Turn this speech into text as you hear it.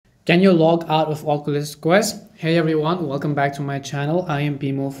Can you log out of Oculus Quest? Hey everyone, welcome back to my channel. I am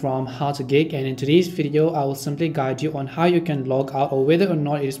Bimo from How to Geek, and in today's video I will simply guide you on how you can log out or whether or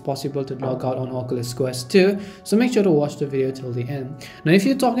not it is possible to log out on Oculus Quest 2. So make sure to watch the video till the end. Now if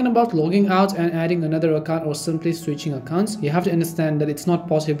you're talking about logging out and adding another account or simply switching accounts, you have to understand that it's not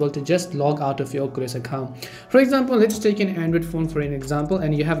possible to just log out of your Oculus account. For example, let's take an Android phone for an example,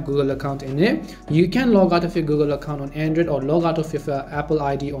 and you have Google account in it. You can log out of your Google account on Android or log out of your Apple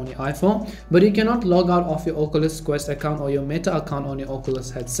ID on your iPhone, but you cannot log out of your Oculus Quest account or your Meta account on your Oculus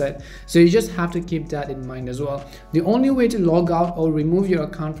headset. So you just have to keep that in mind as well. The only way to log out or remove your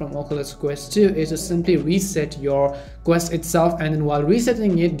account from Oculus Quest 2 is to simply reset your Quest itself, and then while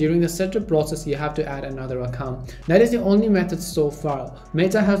resetting it, during the setup process you have to add another account. That is the only method so far.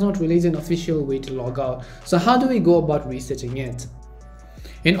 Meta has not released an official way to log out. So how do we go about resetting it?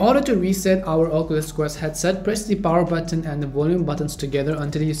 In order to reset our Oculus Quest headset, press the power button and the volume buttons together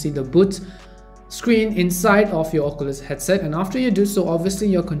until you see the boot screen inside of your Oculus headset, and after you do so, obviously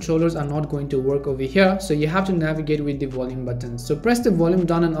your controllers are not going to work over here, so you have to navigate with the volume buttons. So press the volume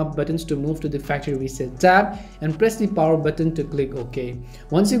down and up buttons to move to the factory reset tab, and press the power button to click OK.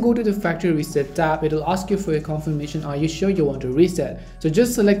 Once you go to the factory reset tab, it will ask you for a confirmation. Are you sure you want to reset? So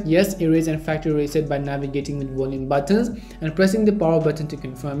just select yes, erase and factory reset by navigating with volume buttons and pressing the power button to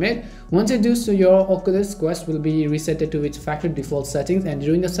confirm it. Once you do so, your Oculus Quest will be resetted to its factory default settings, and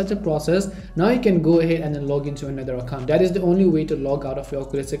during the setup process, now you can go ahead and then log into another account. That is the only way to log out of your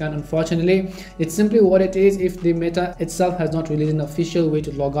Oculus account. Unfortunately, it's simply what it is. If the Meta itself has not released an official way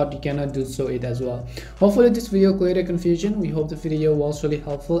to log out, you cannot do so it as well. Hopefully this video cleared your confusion. We hope the video was really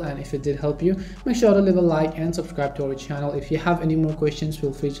helpful, and if it did help you, make sure to leave a like and subscribe to our channel. If you have any more questions,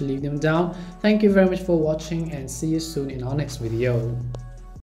 feel free to leave them down. Thank you very much for watching, and see you soon in our next video.